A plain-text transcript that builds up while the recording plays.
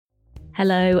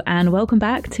Hello and welcome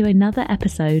back to another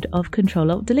episode of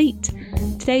Control-Alt-Delete.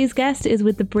 Today's guest is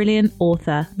with the brilliant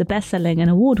author, the best-selling and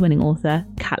award-winning author,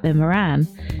 Caitlin Moran.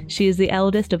 She is the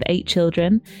eldest of 8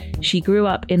 children. She grew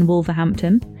up in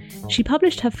Wolverhampton. She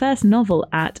published her first novel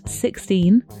at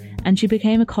 16 and she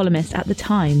became a columnist at The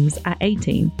Times at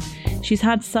 18. She's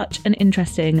had such an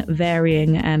interesting,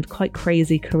 varying and quite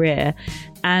crazy career,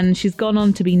 and she's gone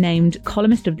on to be named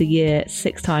Columnist of the Year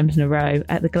 6 times in a row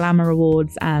at the Glamour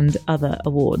Awards and other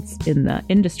awards in the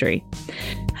industry.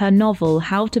 Her novel,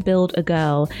 How to Build a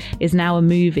Girl, is now a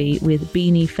movie with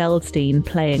Beanie Feldstein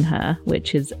playing her,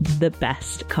 which is the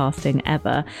best casting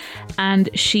ever. And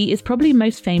she is probably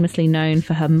most famously known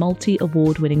for her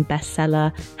multi-award-winning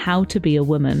bestseller, How to Be a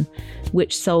Woman,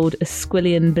 which sold a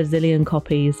squillion bazillion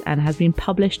copies and has been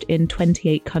published in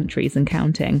 28 countries and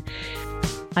counting.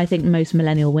 I think most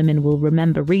millennial women will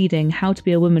remember reading How to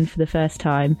Be a Woman for the first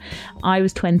time. I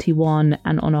was 21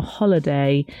 and on a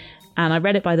holiday, and I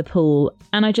read it by the pool,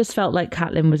 and I just felt like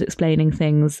Caitlin was explaining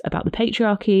things about the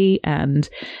patriarchy and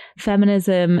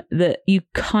feminism that you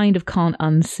kind of can't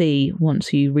unsee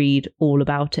once you read all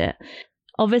about it.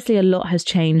 Obviously, a lot has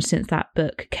changed since that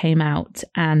book came out,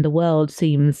 and the world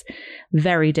seems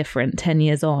very different 10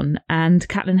 years on. And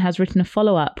Caitlin has written a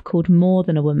follow-up called More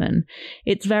Than a Woman.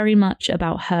 It's very much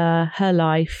about her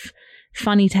life,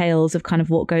 funny tales of kind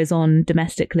of what goes on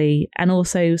domestically, and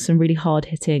also some really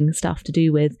hard-hitting stuff to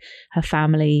do with her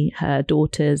family, her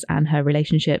daughters, and her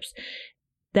relationships.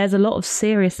 There's a lot of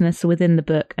seriousness within the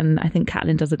book, and I think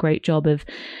Caitlin does a great job of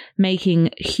making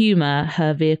humour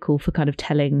her vehicle for kind of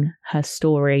telling her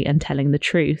story and telling the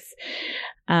truth.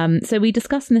 So we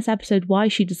discussed in this episode why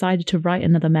she decided to write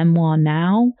another memoir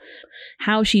now,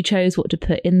 how she chose what to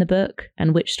put in the book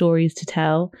and which stories to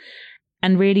tell,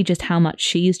 and really just how much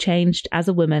she's changed as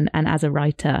a woman and as a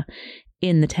writer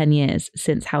in the 10 years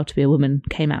since How to Be a Woman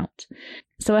came out.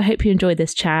 So I hope you enjoyed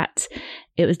this chat.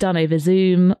 It was done over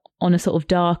Zoom on a sort of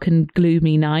dark and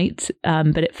gloomy night,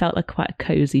 but it felt like quite a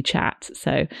cozy chat.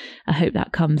 So I hope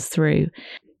that comes through.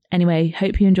 Anyway,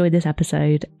 hope you enjoyed this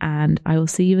episode, and I will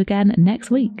see you again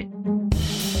next week.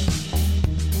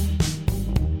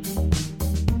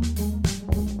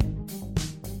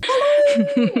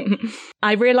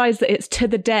 I realised that it's to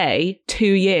the day 2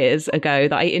 years ago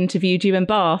that I interviewed you in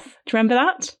Bath. Do you remember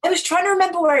that? I was trying to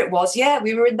remember where it was. Yeah,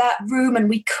 we were in that room and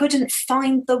we couldn't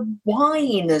find the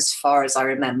wine as far as I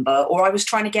remember. Or I was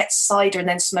trying to get cider and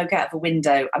then smoke out of a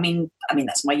window. I mean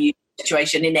that's my usual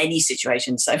situation in any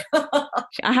situation. So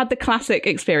I had the classic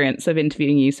experience of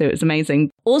interviewing you, so it was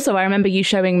amazing. Also, I remember you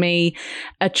showing me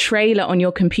a trailer on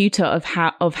your computer of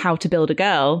How to Build a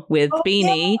Girl with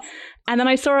Beanie. Yeah. And then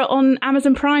I saw it on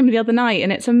Amazon Prime the other night,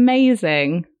 and it's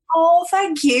amazing. Oh,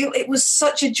 thank you. It was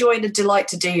such a joy and a delight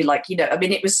to do.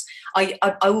 It was, I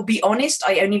will be honest,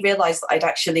 I only realised that I'd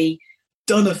actually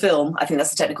done a film, I think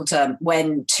that's the technical term,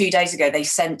 when 2 days ago they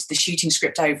sent the shooting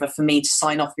script over for me to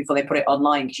sign off before they put it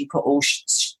online, because you put all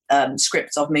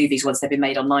scripts of movies once they've been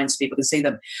made online so people can see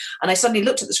them. And I suddenly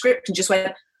looked at the script and just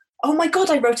went, oh my God,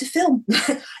 I wrote a film.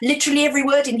 Literally every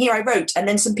word in here I wrote. And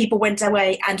then some people went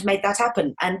away and made that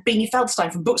happen. And Beanie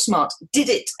Feldstein from Booksmart did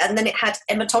it. And then it had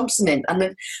Emma Thompson in. And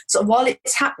then so while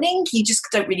it's happening, you just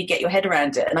don't really get your head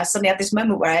around it. And I suddenly had this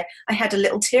moment where I had a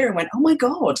little tear and went, oh my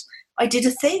God, I did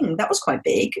a thing. That was quite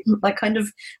big.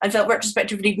 I felt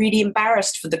retrospectively really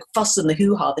embarrassed for the fuss and the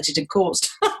hoo-ha that it had caused.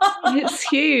 It's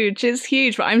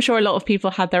huge. But I'm sure a lot of people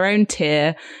had their own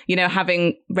tear,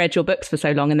 having read your books for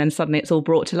so long, and then suddenly it's all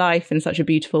brought to life in such a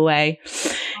beautiful way.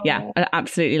 Yeah, I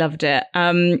absolutely loved it.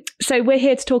 So we're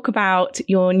here to talk about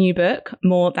your new book,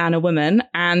 More Than a Woman.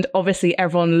 And obviously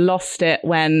everyone lost it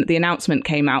when the announcement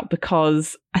came out,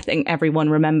 because I think everyone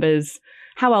remembers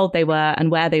how old they were and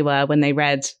where they were when they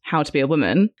read How to Be a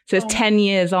Woman. So it's 10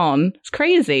 years on. It's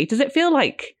crazy. Does it feel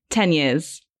like 10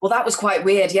 years? Well, that was quite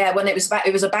weird. Yeah, when it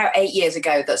was about 8 years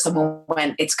ago that someone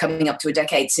went, it's coming up to a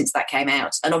decade since that came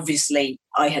out. And obviously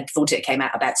I had thought it came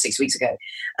out about 6 weeks ago.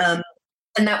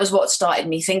 And that was what started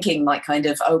me thinking,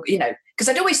 because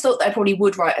I'd always thought that I probably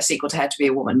would write a sequel to How to Be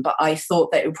a Woman, but I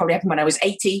thought that it would probably happen when I was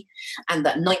 80, and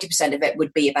that 90% of it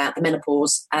would be about the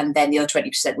menopause, and then the other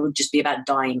 20% would just be about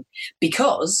dying,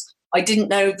 because I didn't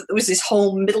know that there was this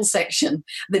whole middle section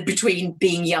that between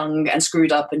being young and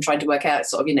screwed up and trying to work out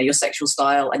sort of, your sexual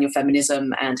style and your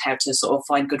feminism and how to sort of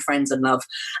find good friends and love,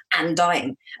 and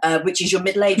dying, which is your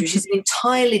middle age, which is an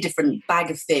entirely different bag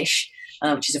of fish.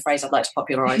 Which is a phrase I'd like to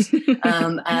popularise,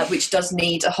 which does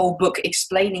need a whole book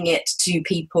explaining it to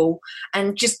people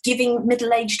and just giving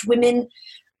middle-aged women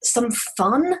some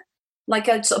fun like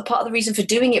a sort of part of the reason for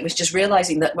doing it was just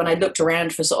realizing that when I looked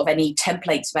around for sort of any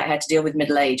templates about how to deal with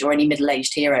middle age or any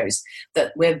middle-aged heroes,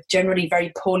 that we're generally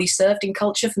very poorly served in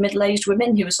culture for middle-aged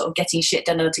women who are sort of getting shit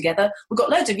done together. We've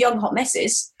got loads of young hot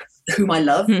messes whom I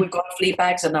love. We've got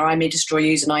Fleabags and our I May Destroy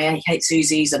Yous and I Hate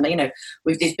Susies, and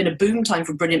there's been a boom time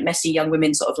for brilliant messy young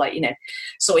women sort of like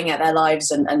sorting out their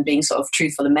lives and being sort of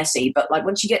truthful and messy. But like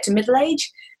once you get to middle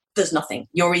age, there's nothing.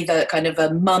 You're either kind of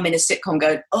a mum in a sitcom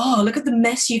going, oh, look at the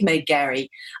mess you've made, Gary,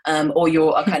 or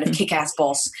you're a kind of kick-ass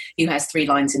boss who has 3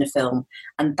 lines in a film,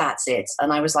 and that's it.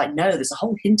 And I was like, no, there's a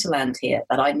whole hinterland here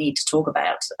that I need to talk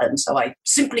about. And so I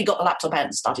simply got the laptop out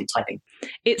and started typing.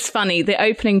 It's funny. The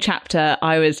opening chapter,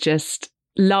 I was just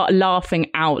laughing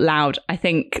out loud. I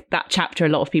think that chapter, a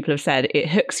lot of people have said, it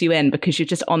hooks you in because you're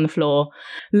just on the floor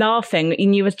laughing,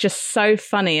 and you was just so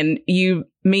funny. And you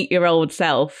meet your old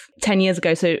self 10 years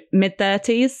ago, so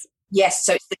mid-30s. Yes,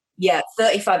 so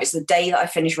 35. It's the day that I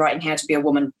finished writing How to Be a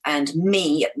Woman, and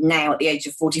me now at the age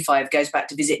of 45 goes back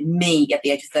to visit me at the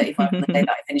age of 35 on the day that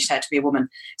I finished How to Be a Woman,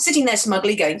 sitting there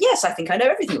smugly going, yes, I think I know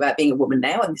everything about being a woman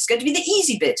now, and it's going to be the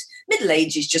easy bit. Middle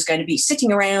age is just going to be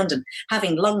sitting around and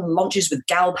having long lunches with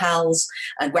gal pals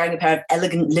and wearing a pair of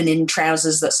elegant linen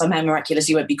trousers that somehow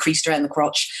miraculously won't be creased around the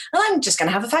crotch, and I'm just going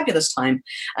to have a fabulous time.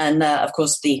 And of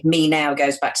course the me now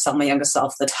goes back to tell my younger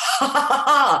self that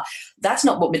that's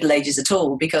not what middle age is at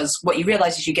all, because what you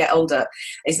realize as you get older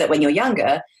is that when you're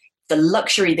younger, the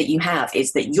luxury that you have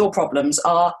is that your problems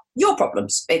are your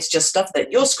problems. It's just stuff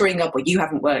that you're screwing up or you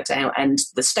haven't worked out, and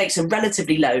the stakes are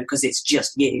relatively low because it's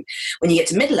just you. When you get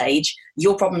to middle age,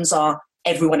 your problems are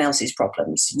everyone else's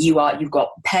problems. You've got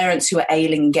parents who are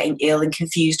ailing and getting ill and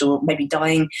confused or maybe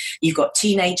dying. You've got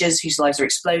teenagers whose lives are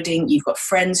exploding. You've got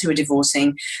friends who are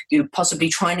divorcing. You're possibly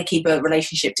trying to keep a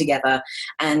relationship together,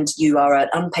 and you are an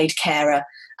unpaid carer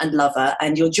and lover,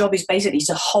 and your job is basically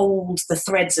to hold the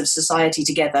threads of society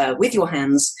together with your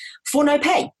hands for no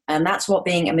pay. And that's what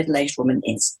being a middle-aged woman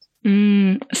is.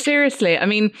 Seriously. I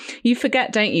mean, you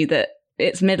forget, don't you, that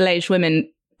it's middle-aged women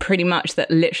pretty much that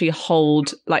literally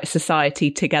hold like society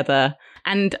together.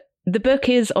 And the book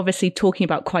is obviously talking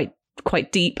about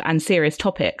quite deep and serious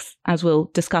topics, as we'll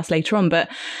discuss later on. But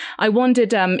I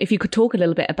wondered if you could talk a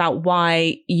little bit about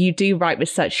why you do write with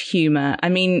such humor. I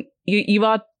mean, you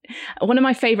are... One of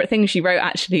my favorite things you wrote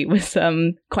actually was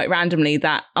quite randomly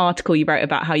that article you wrote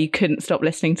about how you couldn't stop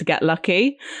listening to Get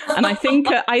Lucky. And I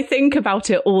think about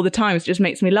it all the time. It just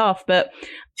makes me laugh. But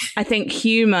I think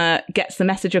humor gets the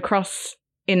message across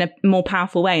in a more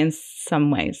powerful way in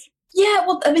some ways. Yeah,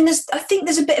 well, I mean, I think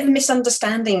there's a bit of a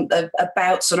misunderstanding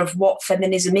about sort of what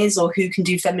feminism is, or who can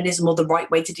do feminism, or the right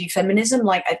way to do feminism.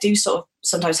 Like, I do sort of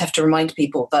sometimes have to remind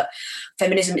people that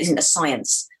feminism isn't a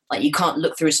science. Like, you can't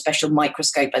look through a special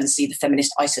microscope and see the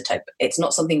feminist isotope. It's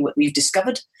not something that we've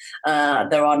discovered.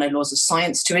 There are no laws of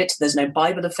science to it. There's no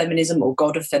Bible of feminism or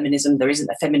God of feminism. There isn't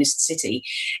a feminist city.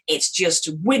 It's just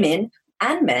women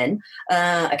and men,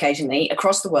 occasionally,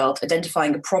 across the world,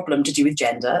 identifying a problem to do with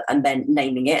gender and then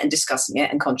naming it and discussing it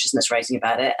and consciousness raising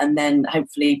about it, and then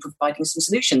hopefully providing some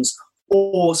solutions,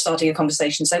 or starting a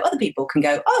conversation so other people can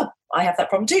go, oh, I have that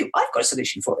problem too. I've got a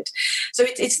solution for it. So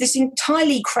it's this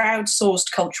entirely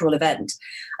crowdsourced cultural event.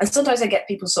 And sometimes I get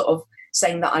people sort of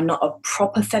saying that I'm not a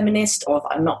proper feminist, or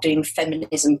that I'm not doing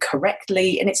feminism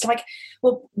correctly. And it's like,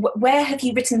 well, where have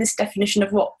you written this definition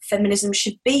of what feminism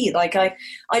should be? Like,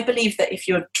 I believe that if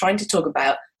you're trying to talk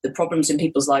about the problems in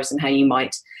people's lives and how you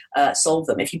might solve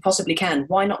them, if you possibly can,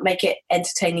 why not make it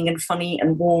entertaining and funny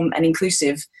and warm and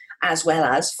inclusive, as well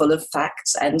as full of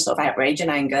facts and sort of outrage and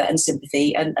anger and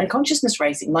sympathy and consciousness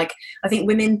raising? Like, I think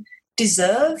women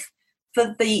deserve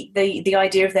for the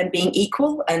idea of them being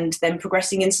equal and them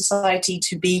progressing in society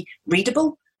to be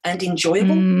readable and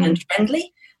enjoyable and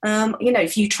friendly.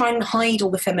 If you try and hide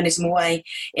all the feminism away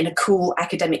in a cool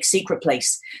academic secret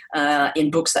place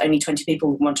in books that only 20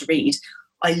 people want to read,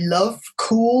 I love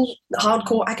cool,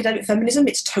 hardcore academic feminism.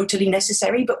 It's totally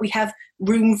necessary, but we have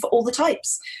room for all the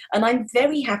types. And I'm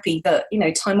very happy that,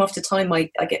 time after time, I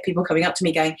get people coming up to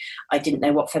me going, I didn't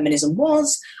know what feminism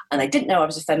was, and I didn't know I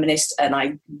was a feminist, and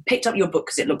I picked up your book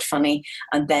because it looked funny,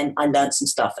 and then I learned some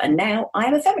stuff, and now I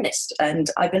am a feminist, and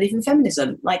I believe in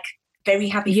feminism. Like, very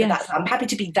happy for that. I'm happy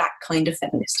to be that kind of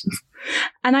feminist.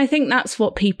 And I think that's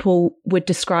what people would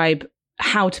describe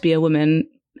how to be a woman.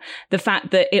 The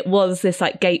fact that it was this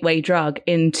like gateway drug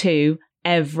into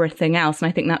everything else. And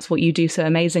I think that's what you do so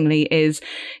amazingly is,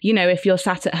 if you're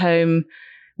sat at home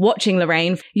watching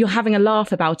Lorraine, you're having a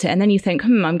laugh about it. And then you think,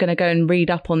 I'm going to go and read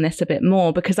up on this a bit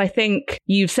more, because I think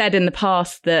you've said in the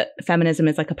past that feminism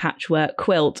is like a patchwork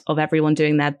quilt of everyone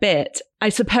doing their bit. I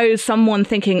suppose someone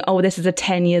thinking, oh, this is a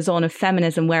 10 years on of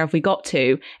feminism, where have we got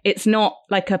to? It's not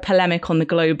like a polemic on the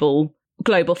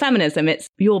global feminism. It's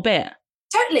your bit.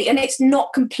 Totally. And it's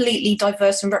not completely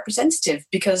diverse and representative,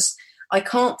 because I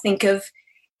can't think of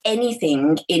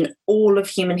anything in all of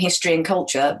human history and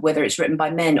culture, whether it's written by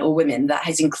men or women, that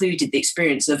has included the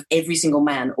experience of every single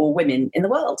man or women in the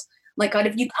world. Like, kind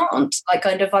of, you can't. Like,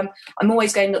 kind of, I'm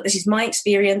always going, look, this is my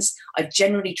experience. I've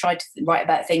generally tried to write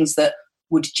about things that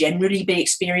would generally be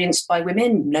experienced by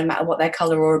women, no matter what their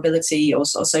colour or ability or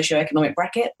sort of socioeconomic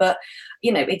bracket. But,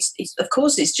 you know, it's of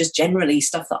course, it's just generally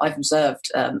stuff that I've observed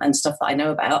and stuff that I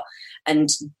know about. And,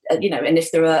 you know, and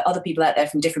if there are other people out there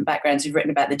from different backgrounds who've written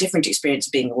about the different experience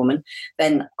of being a woman,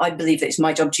 then I believe that it's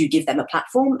my job to give them a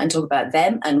platform and talk about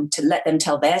them and to let them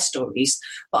tell their stories.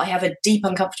 But I have a deep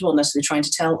uncomfortableness with trying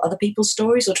to tell other people's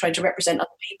stories or trying to represent other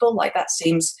people. Like, that's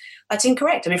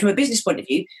incorrect. I mean, from a business point of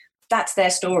view, that's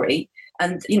their story.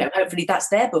 And, you know, hopefully that's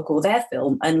their book or their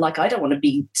film. And, like, I don't want to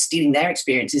be stealing their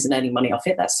experiences and earning money off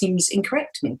it. That seems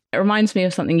incorrect to me. It reminds me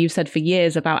of something you've said for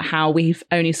years about how we've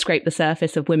only scraped the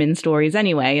surface of women's stories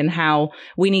anyway, and how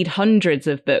we need hundreds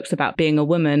of books about being a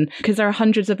woman because there are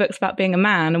hundreds of books about being a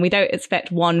man, and we don't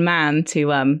expect one man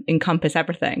to encompass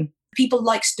everything. People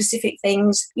like specific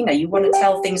things. You know, you want to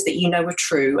tell things that you know are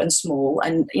true and small,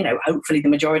 and, you know, hopefully the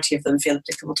majority of them feel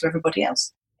applicable to everybody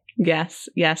else. Yes.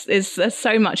 There's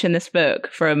so much in this book,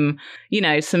 from, you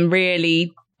know, some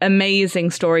really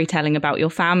amazing storytelling about your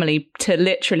family to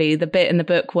literally the bit in the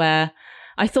book where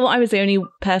I thought I was the only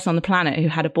person on the planet who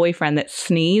had a boyfriend that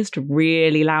sneezed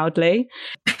really loudly.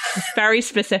 Very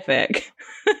specific.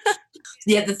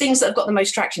 Yeah, the things that have got the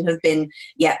most traction have been,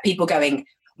 people going,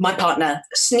 my partner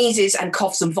sneezes and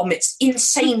coughs and vomits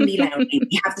insanely loudly.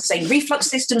 We have the same reflux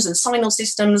systems and sinal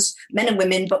systems, men and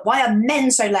women, but why are men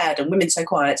so loud and women so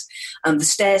quiet? The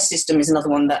stairs system is another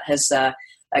one that has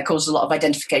caused a lot of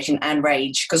identification and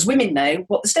rage, because women know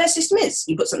what the stair system is.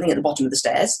 You put something at the bottom of the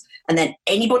stairs, and then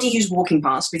anybody who's walking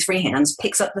past with free hands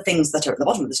picks up the things that are at the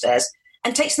bottom of the stairs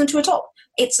and takes them to a top.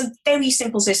 It's a very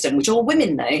simple system, which all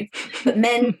women know, but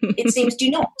men, it seems,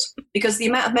 do not. Because the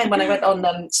amount of men, when I went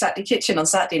on Saturday Kitchen on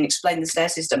Saturday and explained the stair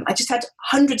system, I just had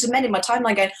hundreds of men in my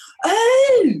timeline going,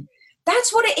 oh,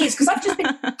 that's what it is. Because I've just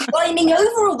been climbing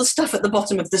over all the stuff at the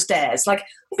bottom of the stairs. Like,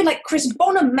 I've been like Chris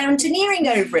Bonham mountaineering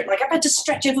over it. Like, I've had to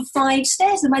stretch over 5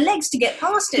 stairs with my legs to get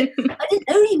past it. I didn't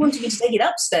know he wanted me to take it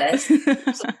upstairs. So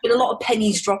there's been a lot of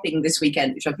pennies dropping this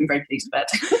weekend, which I've been very pleased about.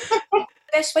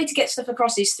 The best way to get stuff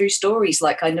across is through stories.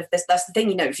 Like, kind of, that's the thing,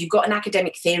 you know, if you've got an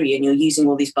academic theory and you're using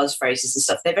all these buzz phrases and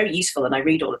stuff, they're very useful, and I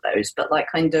read all of those, but,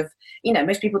 like, kind of, you know,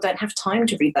 most people don't have time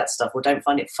to read that stuff or don't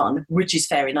find it fun, which is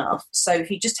fair enough. So if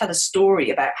you just tell a story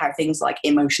about how things like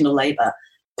emotional labour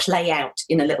play out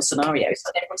in a little scenario,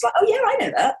 so everyone's like, oh yeah, I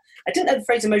know that. I didn't know the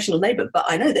phrase emotional labour, but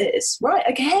I know this. Right,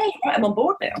 okay, right, I'm on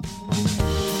board now.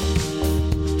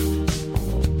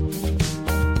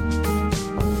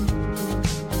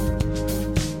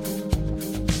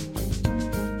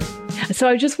 So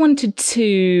I just wanted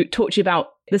to talk to you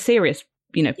about the serious,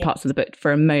 you know, parts of the book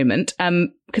for a moment,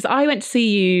 because I went to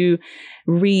see you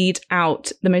read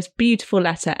out the most beautiful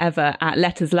letter ever at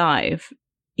Letters Live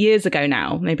years ago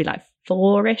now, maybe like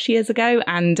 4-ish years ago.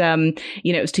 And,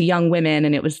 you know, it was to young women,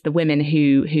 and it was the women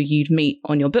who you'd meet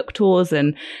on your book tours,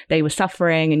 and they were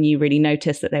suffering, and you really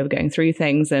noticed that they were going through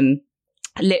things, and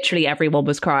literally everyone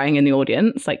was crying in the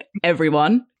audience, like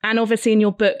everyone. And obviously in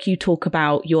your book, you talk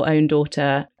about your own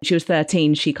daughter. She was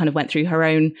 13. She kind of went through her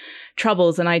own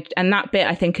troubles. And that bit,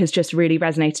 I think, has just really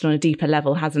resonated on a deeper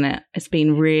level, hasn't it? It's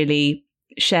been really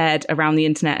shared around the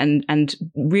internet and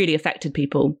really affected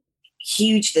people.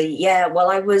 Hugely, yeah. Well,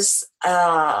 I was,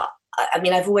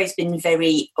 I've always been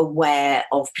very aware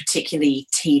of particularly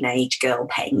teenage girl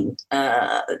pain,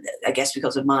 I guess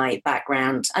because of my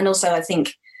background. And also, I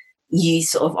think you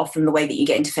sort of often the way that you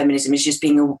get into feminism is just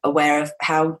being aware of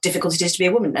how difficult it is to be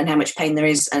a woman and how much pain there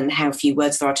is and how few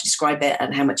words there are to describe it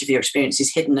and how much of your experience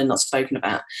is hidden and not spoken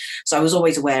about. So I was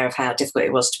always aware of how difficult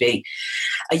it was to be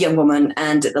a young woman,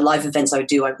 and at the live events I would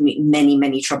do, I would meet many,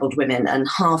 many troubled women. And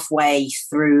halfway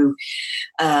through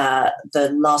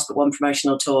the Last But One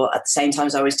promotional tour, at the same time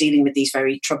as I was dealing with these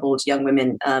very troubled young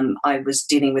women, I was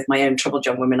dealing with my own troubled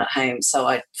young women at home. So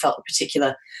I felt a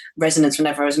particular resonance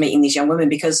whenever I was meeting these young women,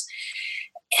 because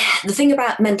the thing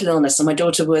about mental illness, and my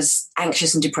daughter was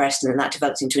anxious and depressed, and then that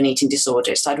developed into an eating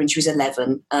disorder. It started when she was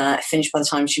 11, finished by the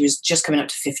time she was just coming up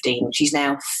to 15. She's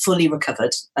now fully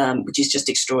recovered, which is just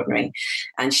extraordinary.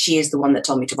 And she is the one that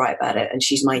told me to write about it, and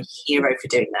she's my hero for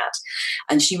doing that.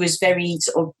 And she was very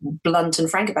sort of blunt and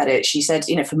frank about it. She said,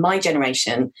 for my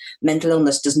generation, mental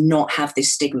illness does not have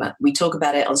this stigma. We talk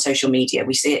about it on social media.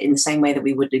 We see it in the same way that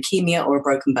we would leukemia or a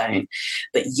broken bone.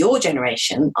 But your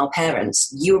generation, our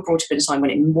parents, you were brought up in a time when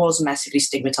it was massively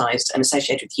stigmatized and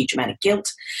associated with a huge amount of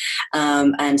guilt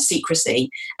and secrecy.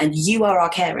 And you are our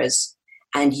carers,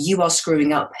 and you are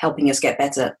screwing up helping us get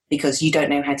better because you don't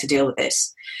know how to deal with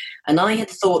this. And I had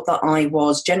thought that I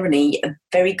was generally a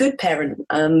very good parent.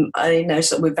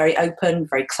 We're very open,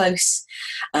 very close,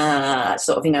 I'm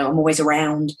always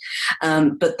around.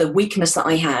 But the weakness that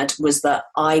I had was that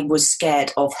I was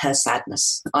scared of her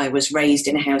sadness. I was raised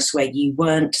in a house where you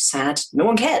weren't sad. No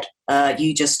one cared.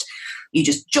 You just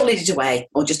jollied it away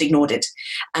or just ignored it.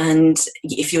 And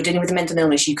if you're dealing with a mental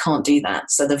illness, you can't do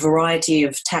that. So the variety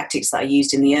of tactics that I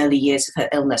used in the early years of her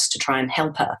illness to try and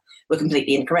help her were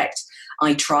completely incorrect.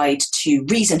 I tried to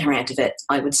reason her out of it.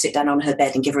 I would sit down on her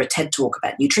bed and give her a TED talk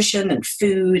about nutrition and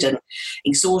food and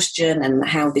exhaustion and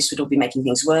how this would all be making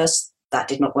things worse. That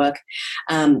did not work.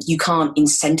 You can't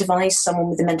incentivize someone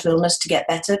with a mental illness to get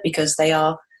better because they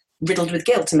are riddled with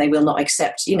guilt and they will not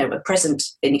accept, a present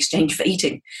in exchange for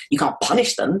eating. You can't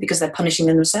punish them because they're punishing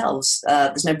them themselves.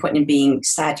 There's no point in being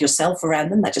sad yourself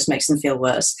around them. That just makes them feel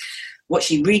worse. What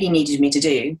she really needed me to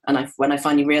do, and when I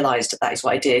finally realised that is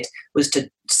what I did, was to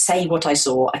say what I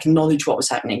saw, acknowledge what was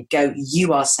happening, go,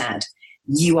 you are sad,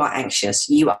 you are anxious,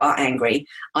 you are angry.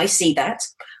 I see that.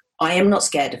 I am not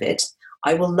scared of it.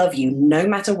 I will love you no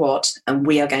matter what, and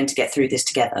we are going to get through this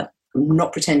together. I'm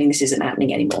not pretending this isn't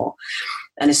happening anymore.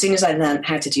 And as soon as I learned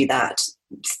how to do that,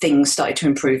 things started to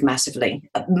improve massively.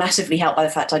 Massively helped by the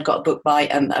fact I'd got a book by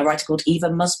a writer called Eva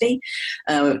Musby,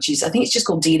 which is, I think it's just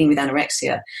called Dealing with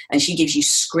Anorexia. And she gives you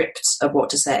scripts of what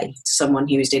to say to someone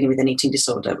who is dealing with an eating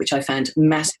disorder, which I found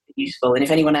massively useful. And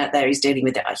if anyone out there is dealing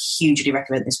with it, I hugely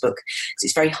recommend this book because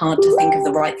it's very hard to think of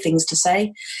the right things to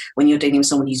say when you're dealing with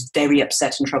someone who's very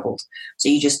upset and troubled. So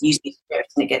you just use these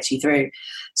scripts and it gets you through.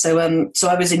 So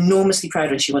I was enormously proud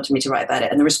when she wanted me to write about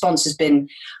it. And the response has been,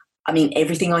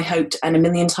 everything I hoped and a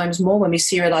million times more. When we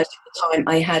serialized at the time,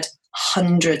 I had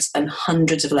hundreds and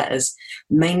hundreds of letters,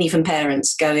 mainly from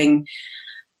parents going,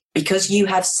 because you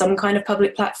have some kind of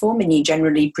public platform and you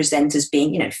generally present as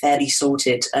being, fairly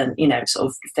sorted and, sort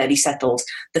of fairly settled,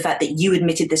 the fact that you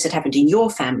admitted this had happened in your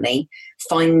family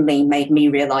finally made me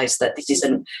realize that this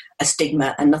isn't a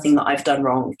stigma and nothing that I've done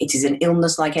wrong. It is an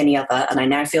illness like any other. And I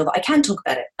now feel that I can talk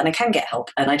about it and I can get help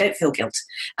and I don't feel guilt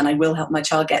and I will help my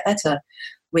child get better,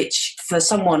 which for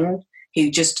someone who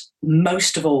just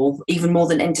most of all, even more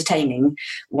than entertaining,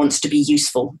 wants to be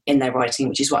useful in their writing,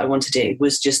 which is what I want to do,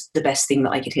 was just the best thing that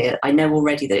I could hear. I know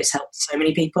already that it's helped so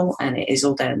many people and it is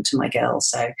all down to my girl.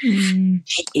 So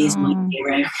she is my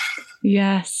hero.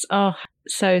 Yes. Oh,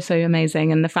 so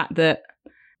amazing. And the fact that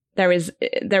there is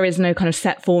no kind of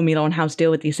set formula on how to deal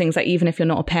with these things. Like even if you're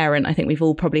not a parent, I think we've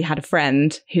all probably had a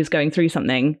friend who's going through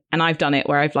something, and I've done it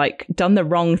where I've done the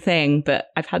wrong thing, but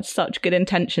I've had such good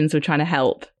intentions with trying to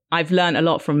help. I've learned a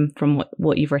lot from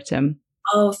what you've written.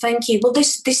 Oh, thank you. Well,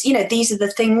 this, these are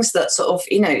the things that sort of,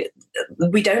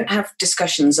 we don't have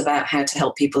discussions about how to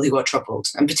help people who are troubled,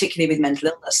 and particularly with mental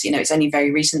illness. It's only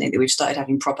very recently that we've started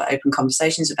having proper open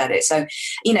conversations about it. So,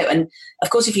 and of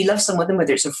course, if you love someone,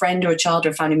 whether it's a friend or a child or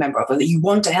a family member of them, you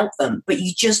want to help them, but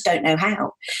you just don't know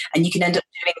how. And you can end up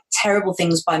doing terrible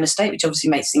things by mistake, which obviously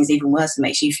makes things even worse and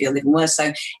makes you feel even worse.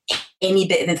 So any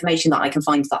bit of information that I can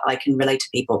find that I can relate to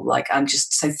people, I'm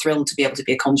just so thrilled to be able to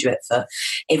be a conduit for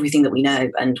everything that we know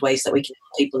and ways that we can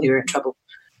help people who are in trouble.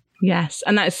 Yes.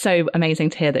 And that is so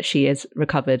amazing to hear that she is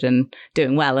recovered and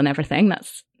doing well and everything.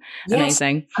 That's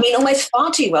amazing. Almost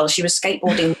far too well. She was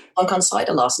skateboarding on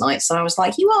cider last night. So I was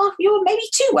like, you are maybe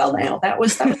too well now. That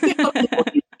was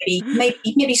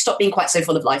maybe stop being quite so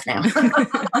full of life now.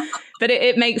 But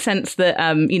it makes sense that,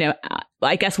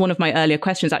 I guess one of my earlier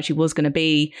questions actually was going to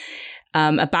be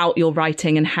about your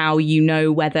writing and how you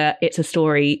know whether it's a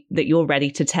story that you're ready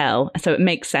to tell. So it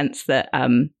makes sense that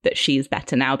that she's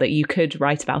better now, that you could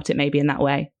write about it maybe in that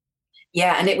way.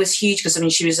 Yeah, and it was huge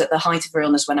because, she was at the height of her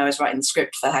illness when I was writing the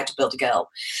script for How to Build a Girl.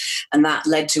 And that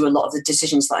led to a lot of the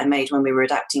decisions that I made when we were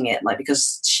adapting it,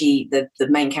 because the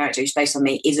main character who's based on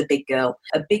me is a big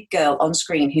girl on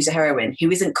screen who's a heroine,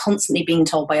 who isn't constantly being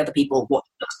told by other people what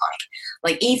she looks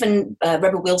like. Even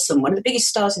Rebel Wilson, one of the biggest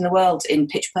stars in the world in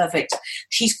Pitch Perfect,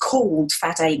 she's called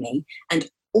Fat Amy, and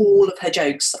all of her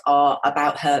jokes are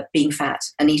about her being fat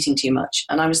and eating too much.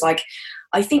 And I was like,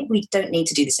 I think we don't need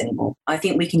to do this anymore. I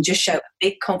think we can just show a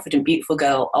big, confident, beautiful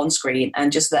girl on screen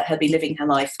and just let her be living her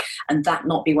life and that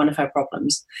not be one of her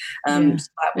problems. So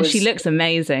she looks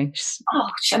amazing.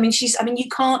 You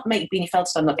can't make Beanie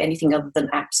Feldstein look anything other than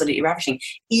absolutely ravishing,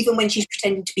 even when she's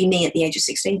pretending to be me at the age of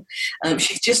 16.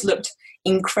 She just looked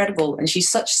incredible, and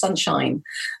she's such sunshine.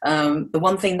 The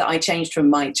one thing that I changed from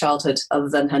my childhood, other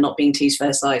than her not being T's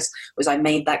first size, was I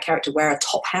made that character wear a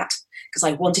top hat, because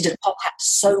I wanted a top hat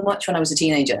so much when I was a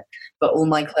teenager, but all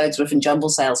my clothes were from jumble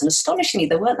sales, and astonishingly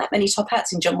there weren't that many top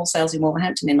hats in jumble sales in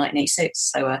Wolverhampton in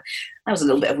 1986, so that was a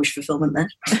little bit of wish fulfillment there.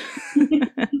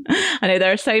 I know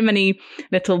there are so many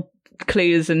little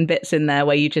clues and bits in there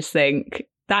where you just think,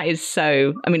 that is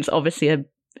so, I mean, it's obviously a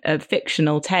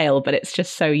fictional tale, but it's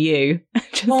just so you. I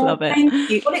just love it. Thank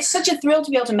you. Well, it's such a thrill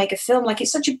to be able to make a film. Like,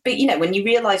 it's such a big, when you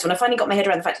realise, when I finally got my head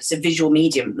around the fact it's a visual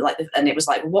medium, and it was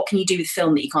like, what can you do with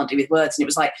film that you can't do with words? And it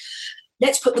was like,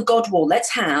 let's put the God wall.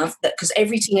 Let's have that, because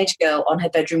every teenage girl on her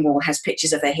bedroom wall has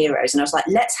pictures of her heroes. And I was like,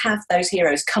 let's have those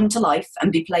heroes come to life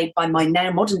and be played by my now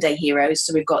modern day heroes.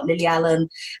 So we've got Lily Allen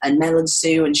and Mel and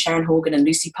Sue and Sharon Horgan and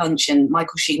Lucy Punch and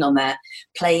Michael Sheen on there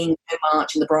playing Jo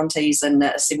March and the Brontes and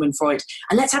Sigmund Freud.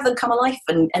 And let's have them come alive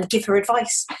and give her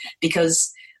advice,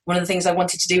 because one of the things I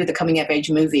wanted to do with the coming of age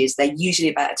movie is they're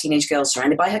usually about a teenage girl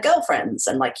surrounded by her girlfriends,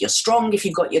 and like, you're strong if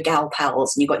you've got your gal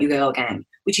pals and you've got your girl gang,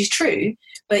 which is true,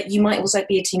 but you might also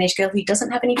be a teenage girl who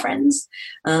doesn't have any friends.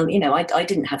 I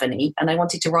didn't have any, and I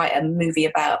wanted to write a movie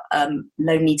about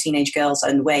saying teenage girls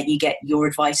and where you get your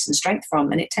advice and strength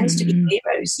from, and it tends to be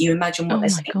heroes. You imagine what they're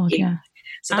saying to you. Yeah.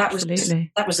 So that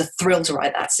was a thrill to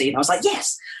write that scene. I was like,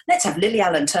 yes, let's have Lily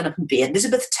Allen turn up and be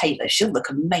Elizabeth Taylor. She'll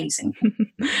look amazing.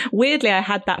 Weirdly, I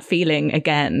had that feeling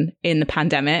again in the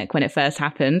pandemic when it first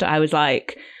happened. I was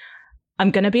like, I'm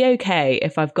going to be okay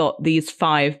if I've got these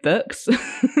 5 books.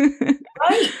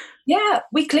 Right. Yeah.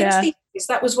 We clearly,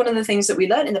 that was one of the things that we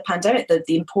learned in the pandemic,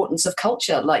 the importance of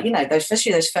culture. Like,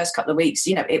 especially those first couple of weeks,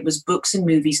 it was books and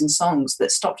movies and songs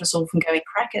that stopped us all from going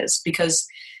crackers, because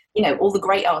all the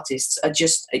great artists are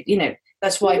just,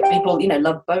 that's why people,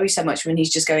 love Bowie so much, when he's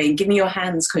just going, give me your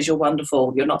hands because you're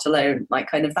wonderful, you're not alone.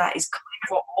 Like, kind of, that is kind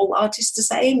of what all artists are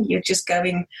saying. You're just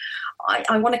going,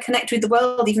 I want to connect with the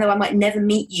world, even though I might never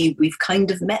meet you. We've kind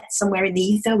of met somewhere in the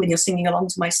ether when you're singing along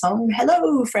to my song.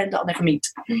 Hello, friend I'll never meet.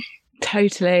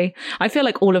 Totally. I feel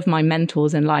like all of my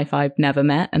mentors in life I've never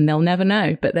met, and they'll never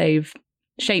know, but they've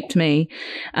shaped me.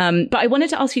 But I wanted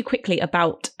to ask you quickly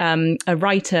about a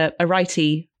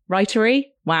writery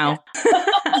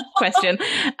question,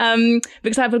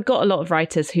 because I've got a lot of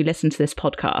writers who listen to this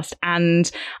podcast, and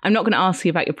I'm not going to ask you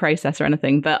about your process or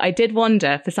anything, but I did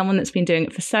wonder, for someone that's been doing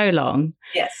it for so long,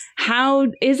 yes, how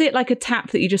is it like a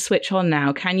tap that you just switch on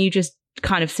now? Can you just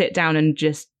kind of sit down and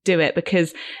just do it?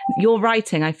 Because your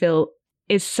writing, I feel,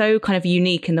 is so kind of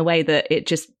unique in the way that it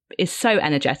just is so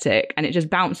energetic and it just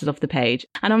bounces off the page.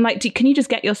 And I'm like, can you just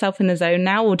get yourself in the zone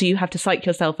now, or do you have to psych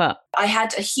yourself up? I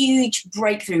had a huge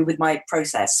breakthrough with my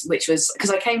process, which was because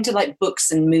I came to like books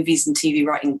and movies and TV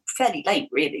writing fairly late,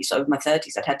 really. So in my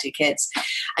 30s, I'd had 2 kids.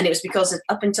 And it was because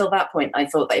up until that point, I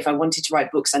thought that if I wanted to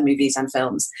write books and movies and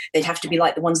films, they'd have to be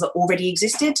like the ones that already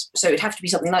existed. So it'd have to be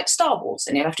something like Star Wars,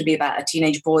 and it'd have to be about a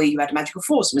teenage boy who had a magical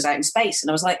force and was out in space. And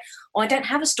I was like, well, I don't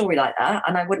have a story like that,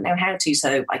 and I wouldn't know how to,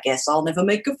 so I guess I'll never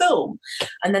make a film.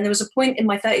 And then there was a point in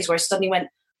my 30s where I suddenly went,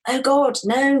 oh God,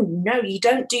 no, you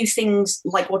don't do things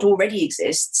like what already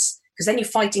exists, because then you're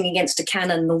fighting against a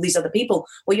canon and all these other people.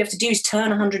 What you have to do is turn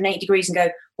 180 degrees and go,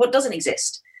 what doesn't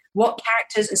exist? What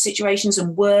characters and situations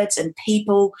and words and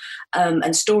people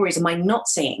and stories am I not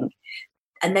seeing?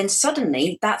 And then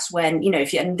suddenly that's when,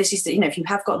 if you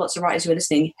have got lots of writers who are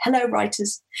listening, hello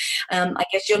writers. I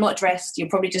guess you're not dressed. You're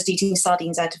probably just eating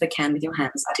sardines out of a can with your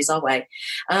hands. That is our way.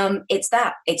 It's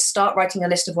start writing a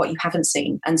list of what you haven't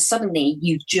seen. And suddenly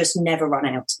you just never run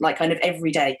out. Like, kind of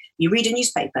every day you read a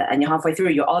newspaper and you're halfway through,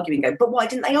 you're arguing, go, but why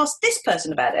didn't they ask this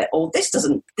person about it? Or this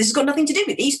has got nothing to do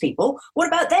with these people. What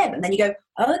about them? And then you go,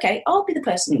 oh, okay, I'll be the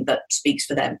person that speaks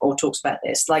for them or talks about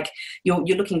this. Like, you're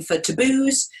looking for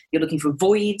taboos, you're looking for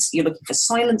voids, you're looking for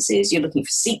silences, you're looking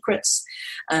for secrets,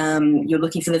 you're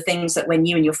looking for the things that when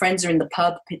you and your friends are in the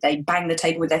pub, they bang the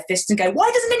table with their fists and go,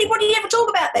 why doesn't anybody ever talk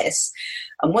about this?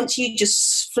 And once you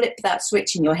just flip that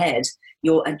switch in your head,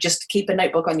 and just keep a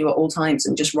notebook on you at all times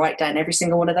and just write down every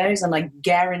single one of those, and I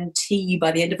guarantee you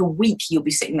by the end of a week you'll be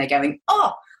sitting there going,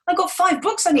 oh, I've got 5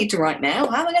 books I need to write now.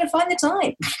 How am I going to find the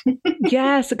time?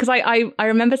 Yes, because I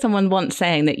remember someone once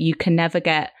saying that you can never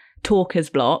get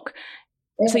talker's block.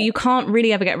 So you can't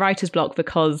really ever get writer's block,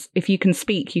 because if you can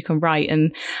speak, you can write.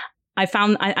 And I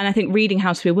think reading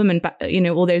How to Be a Woman,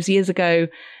 all those years ago,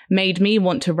 made me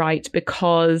want to write,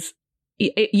 because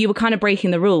you were kind of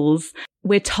breaking the rules.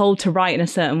 We're told to write in a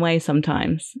certain way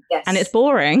sometimes. Yes. And it's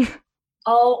boring.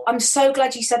 Oh, I'm so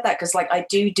glad you said that, because like I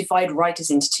do divide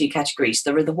writers into two categories.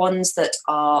 There are the ones that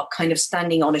are kind of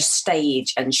standing on a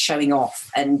stage and showing off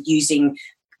and using,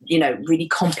 really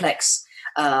complex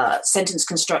sentence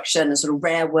construction and sort of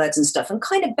rare words and stuff, and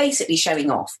kind of basically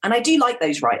showing off. And I do like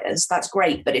those writers. That's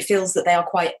great, but it feels that they are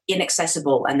quite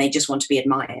inaccessible and they just want to be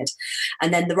admired.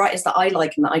 And then the writers that I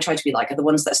like and that I try to be like are the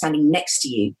ones that are standing next to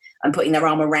you and putting their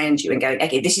arm around you and going,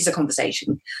 okay, this is a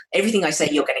conversation. Everything I say,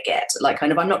 you're going to get. Like,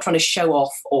 kind of, I'm not trying to show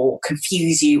off or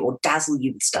confuse you or dazzle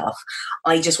you with stuff.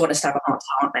 I just want us to have a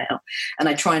heart-to-heart now. And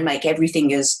I try and make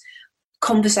everything as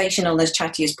conversational, as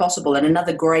chatty as possible. And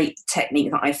another great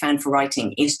technique that I found for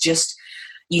writing is just,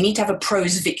 you need to have a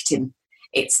prose victim.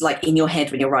 It's like in your head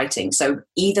when you're writing. So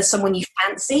either someone you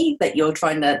fancy that you're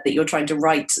trying to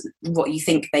write what you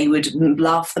think they would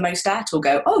laugh the most at, or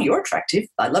go, oh, you're attractive.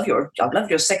 I love your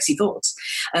sexy thoughts.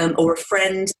 Or a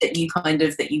friend that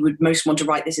you would most want to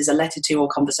write this as a letter to or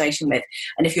conversation with.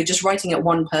 And if you're just writing at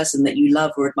one person that you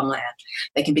love or admire,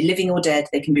 they can be living or dead,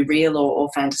 they can be real or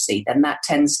fantasy, then that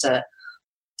tends to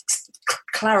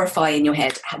clarify in your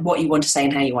head what you want to say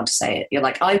and how you want to say it. You're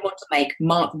like, I want to make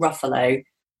Mark Ruffalo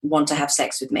want to have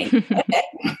sex with me.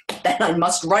 Okay, then I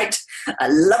must write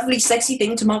a lovely sexy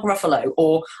thing to Mark Ruffalo.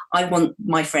 Or I want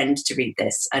my friend to read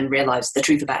this and realize the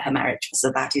truth about her marriage,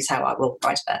 so that is how I will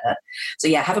write about her. So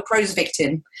yeah, have a prose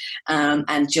victim,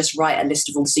 and just write a list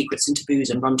of all the secrets and taboos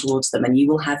and run towards them, and you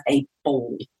will have a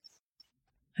ball.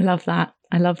 I love that.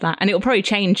 And it will probably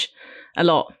change a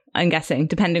lot, I'm guessing,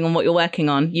 depending on what you're working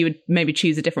on. You would maybe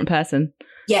choose a different person.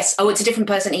 Yes. Oh, it's a different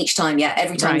person each time. Yeah.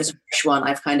 Every time there's a fresh one.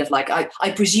 I've kind of like,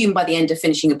 I presume by the end of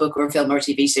finishing a book or a film or a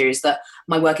TV series that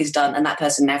my work is done and that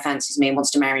person now fancies me and wants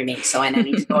to marry me. So I now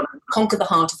need to go on and conquer the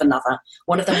heart of another.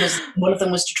 One of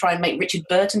them was to try and make Richard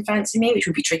Burton fancy me, which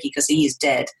would be tricky because he is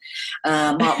dead.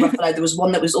 Mark Ruffalo, there was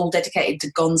one that was all dedicated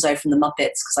to Gonzo from the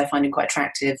Muppets because I find him quite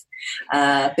attractive.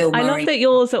 Bill Murray. I love that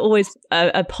yours are always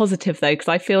a positive though, because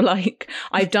I feel like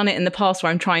I've done it in the past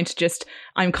where I'm kind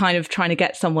of trying to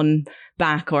get someone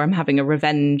back, or I'm having a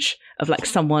revenge of like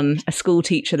a school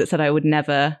teacher that said I would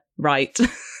never write.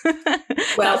 Well,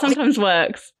 that sometimes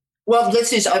works. Well,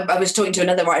 I was talking to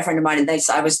another writer friend of mine, and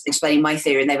I was explaining my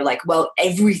theory, and they were like, well,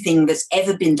 everything that's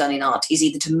ever been done in art is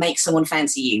either to make someone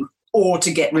fancy you or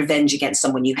to get revenge against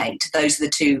someone you hate. Those are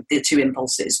the two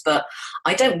impulses. But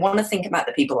I don't want to think about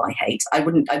the people I hate. I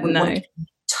wouldn't want to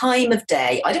time of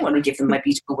day. I don't want to give them my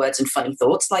beautiful words and funny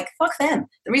thoughts. Like, fuck them.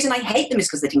 The reason I hate them is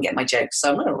because they didn't get my jokes. So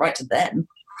I'm not going to write to them.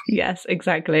 Yes,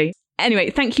 exactly. Anyway,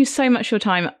 thank you so much for your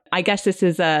time. I guess this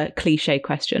is a cliche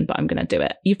question, but I'm going to do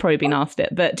it. You've probably been asked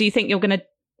it, but do you think you're going to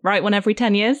write one every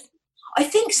 10 years? I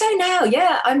think so now,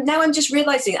 yeah. I'm just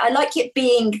realising I like it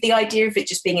being, the idea of it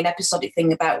just being an episodic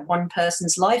thing about one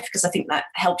person's life, because I think that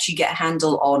helps you get a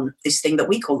handle on this thing that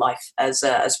we call life, as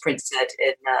Prince said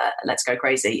in Let's Go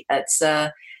Crazy. It's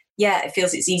it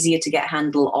feels it's easier to get a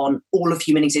handle on all of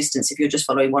human existence if you're just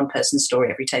following one person's story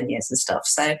every 10 years and stuff.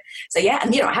 So yeah,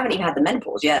 and I haven't even had the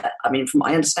menopause yet. I mean,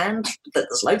 I understand that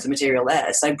there's loads of material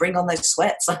there, so bring on those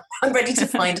sweats. I'm ready to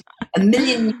find a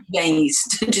million ways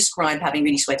to describe having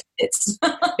really sweaty tits.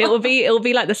 It will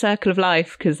be like the circle of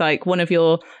life, because like one of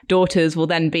your daughters will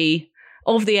then be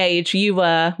of the age you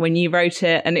were when you wrote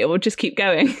it, and it will just keep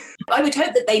going. I would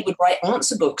hope that they would write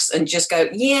answer books and just go,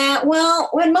 yeah, well,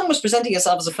 when Mum was presenting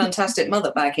herself as a fantastic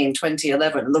mother back in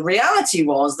 2011, the reality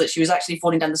was that she was actually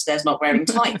falling down the stairs not wearing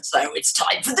tights, so it's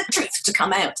time for the truth to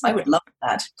come out. I would love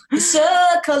that. The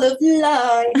circle of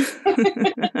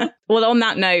life. Well, on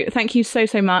that note, thank you so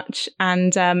much.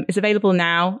 And it's available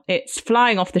now. It's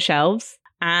flying off the shelves.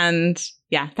 And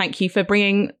yeah, thank you for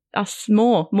bringing us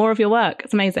more of your work.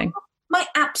 It's amazing. My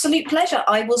absolute pleasure.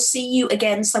 I will see you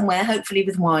again somewhere, hopefully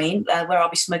with wine, where I'll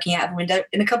be smoking out of a window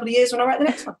in a couple of years when I write the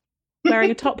next one.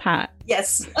 Wearing a top hat.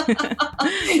 Yes.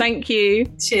 Thank you.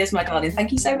 Cheers, my darling.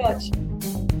 Thank you so much.